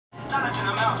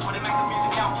challenging amounts when they make the music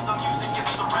count for the music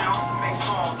gets around. Make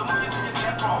songs, the move you till you're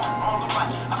dead wrong. On the right,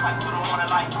 I fight for the one I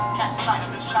like. Catch sight of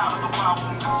this child of the wild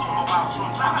womb. Consume a wild shroom,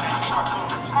 clapping at your cartoon.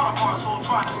 Caught a parcel,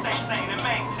 trying to stay sane and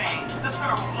maintain this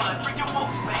purple blood, drink your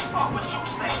wolf's bane. Fuck what you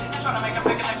say, you're trying to make a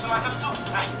fake connection like a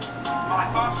toothpaste. My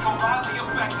thoughts go mildly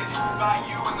affected by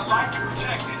you and the life you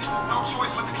projected. No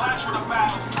choice but to clash with a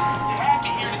battle. You had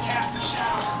me here to cast a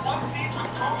shadow. One seed would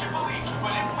grow your belief,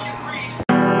 but if we agreed.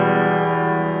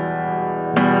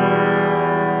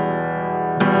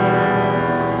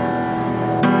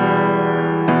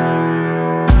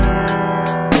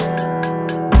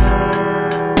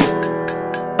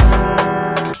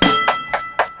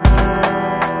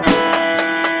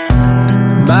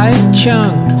 By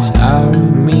chunks out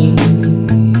of me,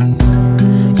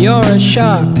 you're a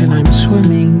shark and I'm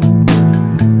swimming.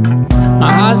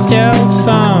 My heart still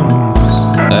thumps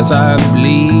as I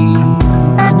bleed,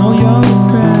 and all your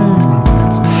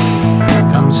friends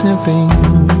come sniffing.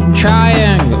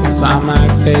 Triangles are my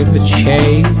favorite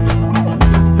shape.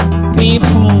 3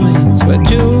 points where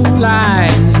 2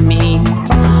 lines meet.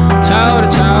 Toe to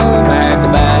toe, back to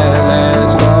back,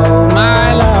 let's go,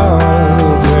 my love.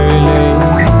 It's very late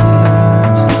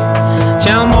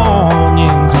till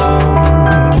morning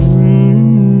comes.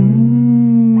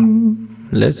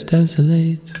 Let's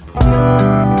desolate.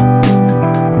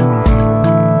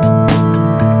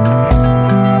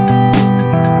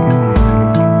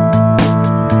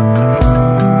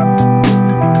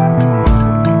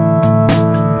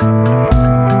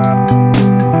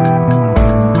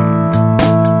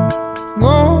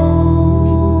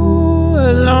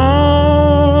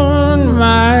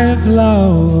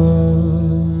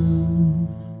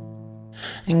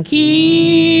 And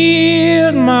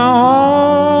keep my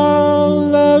all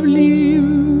lovely you.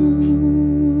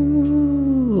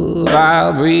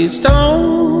 I'll breathe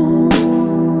stones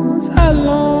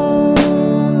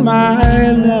alone,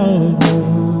 my love,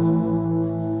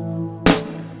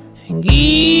 and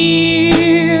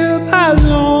keep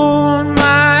alone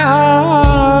my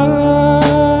heart.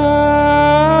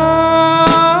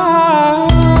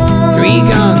 3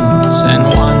 guns and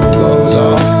 1 goes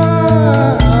off.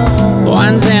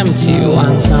 One's empty,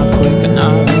 one's not quick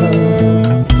enough.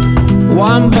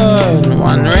 1 burn,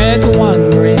 1 red, 1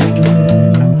 green.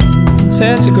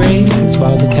 Centigrades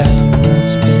while the camera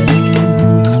spins.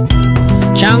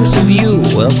 Chunks of you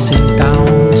will sit down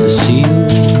to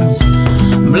seals.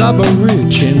 Blubber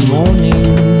rich in morning.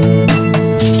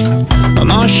 I'll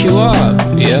mash you up,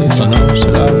 yes I know, so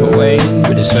love away.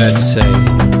 But it's fair to say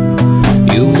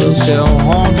you will still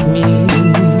haunt